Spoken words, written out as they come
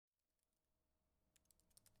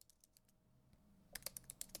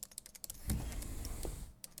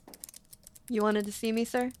You wanted to see me,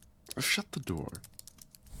 sir? Shut the door.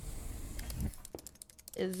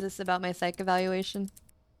 Is this about my psych evaluation?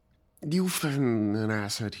 You've been an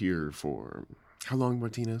asset here for how long,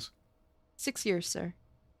 Martinez? 6 years, sir.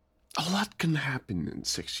 A lot can happen in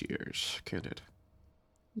 6 years, can't it?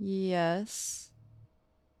 Yes.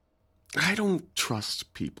 I don't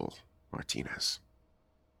trust people, Martinez.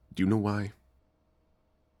 Do you know why?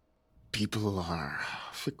 People are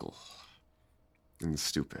fickle and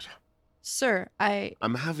stupid. Sir,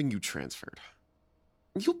 I'm having you transferred.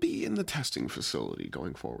 You'll be in the testing facility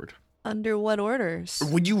going forward. Under what orders?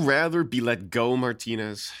 Would you rather be let go,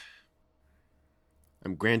 Martinez?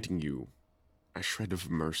 I'm granting you a shred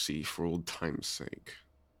of mercy for old time's sake.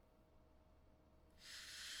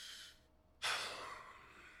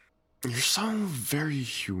 You're so very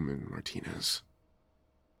human, Martinez.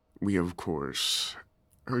 We, of course,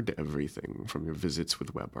 heard everything from your visits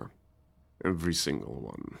with Weber. Every single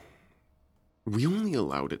one. We only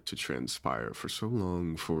allowed it to transpire for so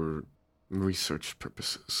long for research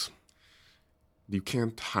purposes. You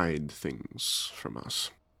can't hide things from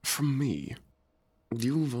us. From me.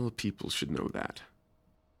 You of all people should know that.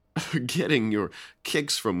 Getting your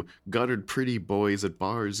kicks from guttered pretty boys at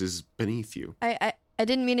bars is beneath you. I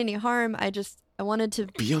didn't mean any harm. I wanted to...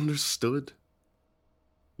 Be understood?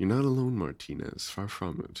 You're not alone, Martinez. Far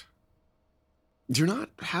from it. You're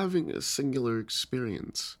not having a singular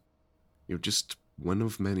experience. You're just one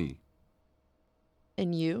of many.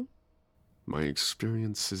 And you? My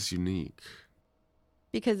experience is unique.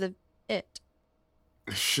 Because of it.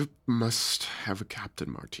 A ship must have a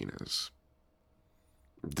captain, Martinez.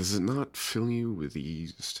 Does it not fill you with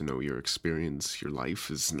ease to know your experience, your life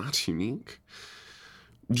is not unique?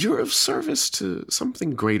 You're of service to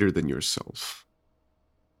something greater than yourself.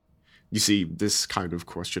 You see, this kind of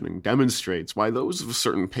questioning demonstrates why those of a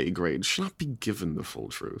certain pay grade should not be given the full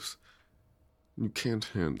truth. You can't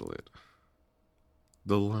handle it.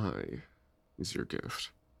 The lie is your gift.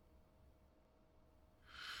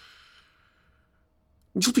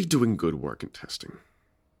 You'll be doing good work in testing.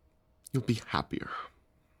 You'll be happier.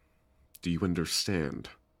 Do you understand?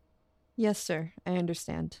 Yes, sir. I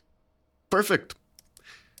understand. Perfect.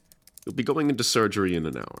 You'll be going into surgery in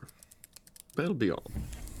an hour. That'll be all.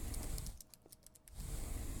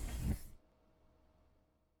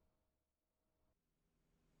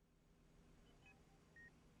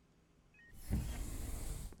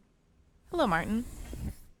 Hello, Martin.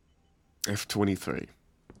 F-23.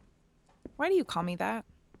 Why do you call me that?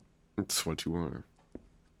 It's what you are.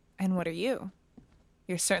 And what are you?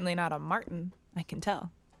 You're certainly not a Martin, I can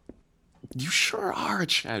tell. You sure are a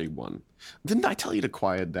chatty one. Didn't I tell you to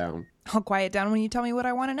quiet down? I'll quiet down when you tell me what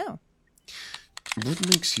I want to know. What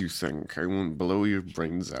makes you think I won't blow your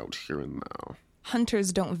brains out here and now?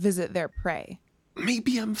 Hunters don't visit their prey.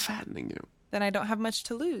 Maybe I'm fattening you. Then I don't have much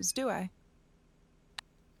to lose, do I?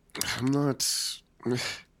 I'm not...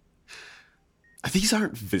 These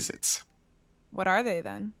aren't visits. What are they,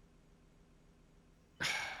 then?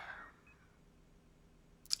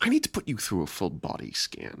 I need to put you through a full body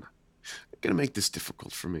scan. You're gonna make this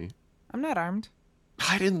difficult for me. I'm not armed.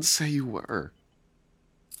 I didn't say you were.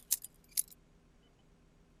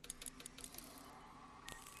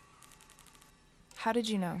 How did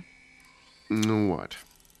you know? Know what?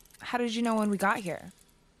 How did you know when we got here?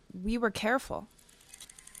 We were careful.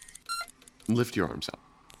 Lift your arms up.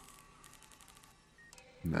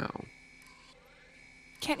 Now.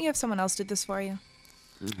 Can't you have someone else did this for you?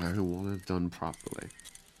 I want it done properly.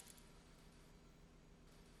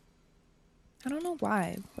 I don't know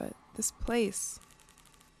why, but this place...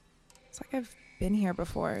 It's like I've been here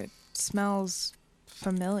before. It smells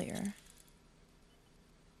familiar.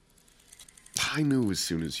 I knew as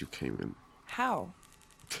soon as you came in. How?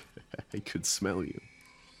 I could smell you.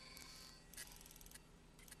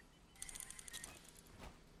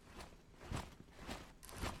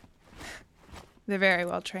 They're very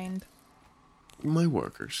well trained. My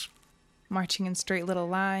workers. Marching in straight little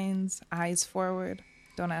lines, eyes forward,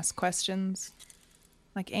 don't ask questions.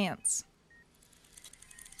 Like ants.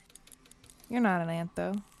 You're not an ant,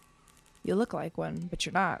 though. You look like one, but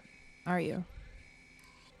you're not, are you?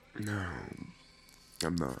 No,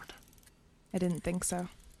 I'm not. I didn't think so.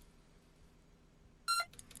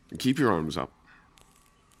 Keep your arms up.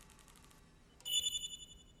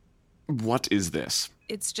 What is this?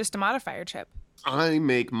 It's just a modifier chip. I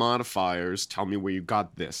make modifiers. Tell me where you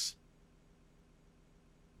got this.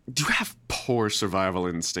 Do you have poor survival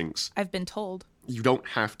instincts? I've been told. You don't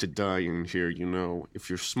have to die in here, you know. If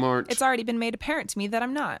you're smart... It's already been made apparent to me that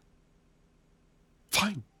I'm not.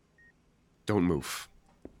 Fine. Don't move.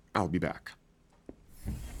 I'll be back.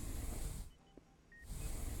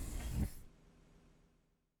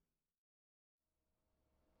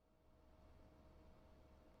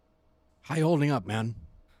 How you holding up, man?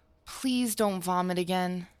 Please don't vomit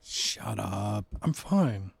again. Shut up. I'm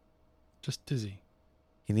fine. Just dizzy.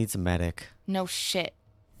 He needs a medic. No shit.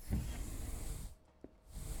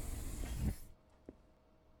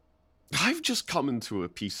 I've just come into a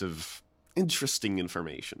piece of interesting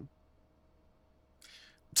information.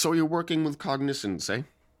 So you're working with Cognizance, eh?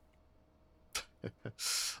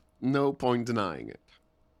 No point denying it.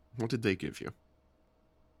 What did they give you?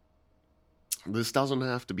 This doesn't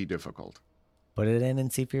have to be difficult. Put it in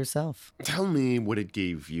and see for yourself. Tell me what it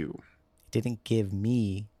gave you. It didn't give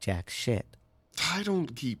me jack shit. I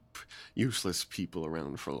don't keep useless people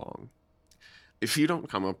around for long. If you don't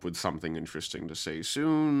come up with something interesting to say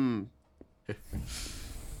soon...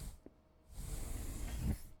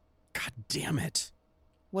 God damn it.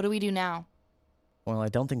 What do we do now? Well, I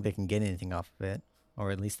don't think they can get anything off of it.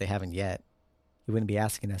 Or at least they haven't yet. He wouldn't be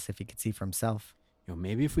asking us if he could see for himself. You know,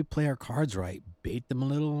 maybe if we play our cards right, bait them a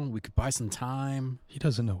little, we could buy some time. He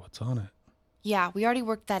doesn't know what's on it. Yeah, we already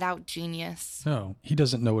worked that out, genius. No, he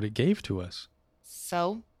doesn't know what it gave to us.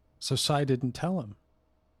 So? So Sai didn't tell him.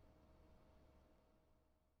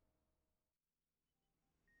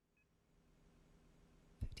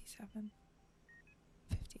 57,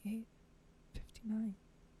 58, 59.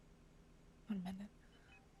 1 minute.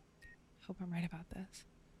 Hope I'm right about this.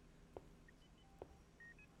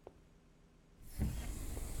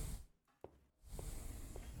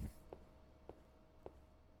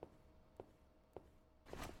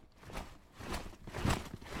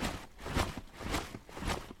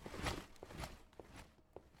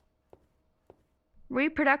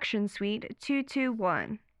 Reproduction Suite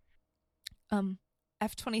 221.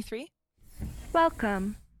 F23?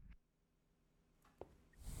 Welcome.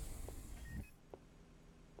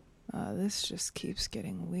 This just keeps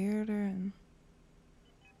getting weirder and...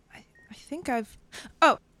 I think I've...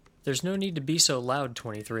 Oh! There's no need to be so loud,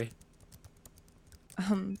 23.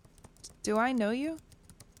 Do I know you?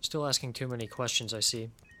 Still asking too many questions, I see.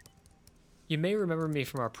 You may remember me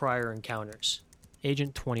from our prior encounters.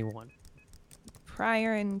 Agent 21.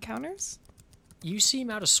 Prior encounters? You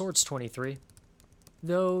seem out of sorts, 23.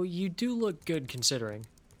 Though you do look good considering.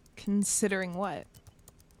 Considering what?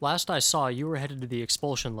 Last I saw, you were headed to the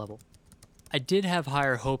expulsion level. I did have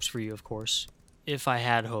higher hopes for you, of course. If I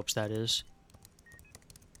had hopes, that is.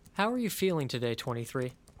 How are you feeling today,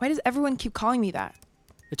 23? Why does everyone keep calling me that?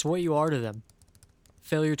 It's what you are to them.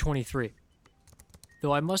 Failure 23.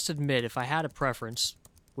 Though I must admit, if I had a preference,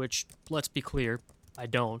 which, let's be clear, I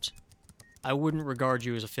don't, I wouldn't regard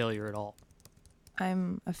you as a failure at all.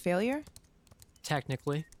 I'm a failure?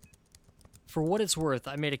 Technically. For what it's worth,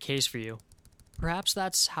 I made a case for you. Perhaps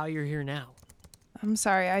that's how you're here now. I'm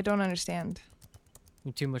sorry, I don't understand.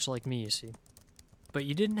 You're too much like me, you see. But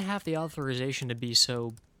you didn't have the authorization to be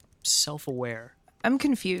so self-aware. I'm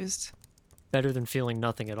confused. Better than feeling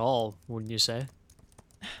nothing at all, wouldn't you say?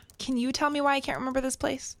 Can you tell me why I can't remember this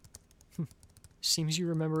place? Seems you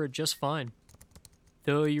remember it just fine.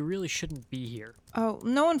 Though you really shouldn't be here. Oh,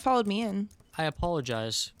 no one followed me in. I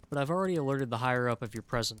apologize, but I've already alerted the higher-up of your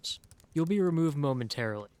presence. You'll be removed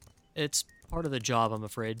momentarily. It's part of the job, I'm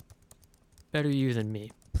afraid. Better you than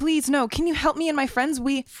me. Please, no. Can you help me and my friends?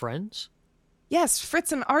 Friends? Yes,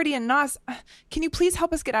 Fritz and Artie and Nas. Can you please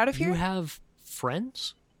help us get out of here? You have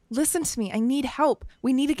friends? Listen to me. I need help.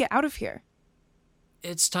 We need to get out of here.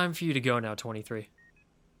 It's time for you to go now, 23.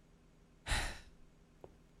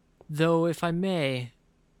 Though, if I may,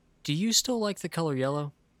 do you still like the color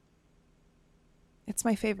yellow? It's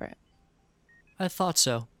my favorite. I thought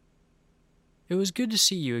so. It was good to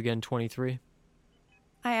see you again, 23.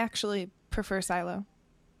 I actually prefer Silo.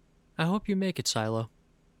 I hope you make it, Silo.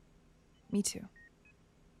 Me too.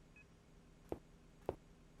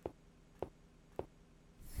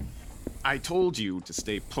 I told you to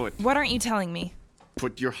stay put. What aren't you telling me?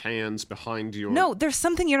 Put your hands behind your... No, there's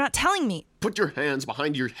something you're not telling me. Put your hands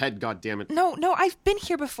behind your head, goddammit. No, I've been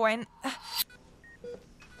here before and...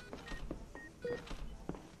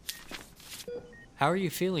 How are you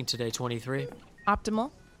feeling today, 23?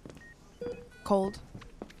 Optimal. Cold.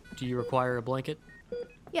 Do you require a blanket?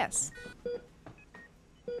 Yes.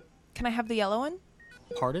 Can I have the yellow one?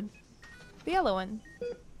 Pardon? The yellow one.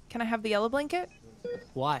 Can I have the yellow blanket?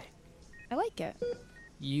 Why? I like it.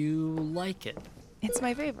 You like it? It's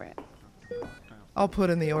my favorite. I'll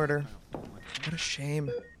put in the order. What a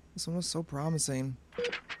shame. This one was so promising.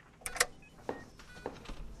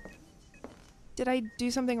 Did I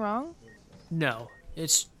do something wrong? No,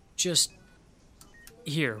 it's just...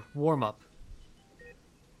 Here, warm up.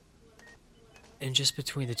 And just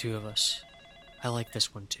between the two of us, I like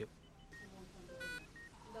this one too.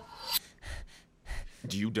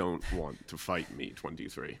 You don't want to fight me,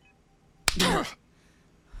 23. Oh,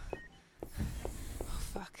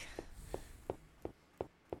 fuck.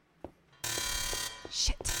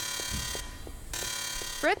 Shit.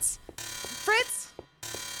 Fritz? Fritz?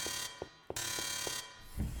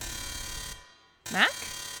 Mac?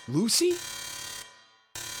 Lucy?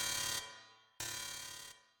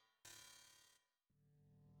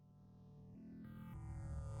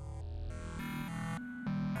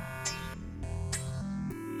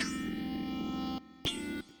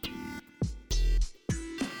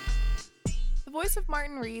 The voice of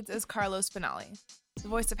Martin Reeds is Carlos Benali. The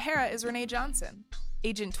voice of Hera is Renee Johnson.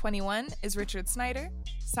 Agent 21 is Richard Snyder.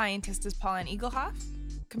 Scientist is Pauline Eaglehoff.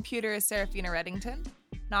 Computer is Serafina Reddington.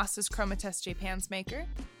 Nos is Chromatest J. Pansmaker.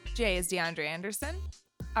 Jay is DeAndre Anderson.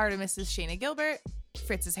 Artemis is Shayna Gilbert.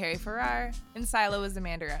 Fritz is Harry Farrar. And Silo is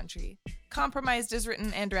Amanda Roundtree. Compromised is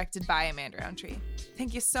written and directed by Amanda Roundtree.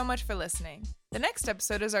 Thank you so much for listening. The next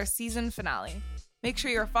episode is our season finale. Make sure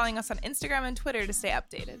you're following us on Instagram and Twitter to stay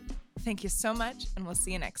updated. Thank you so much, and we'll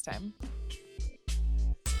see you next time.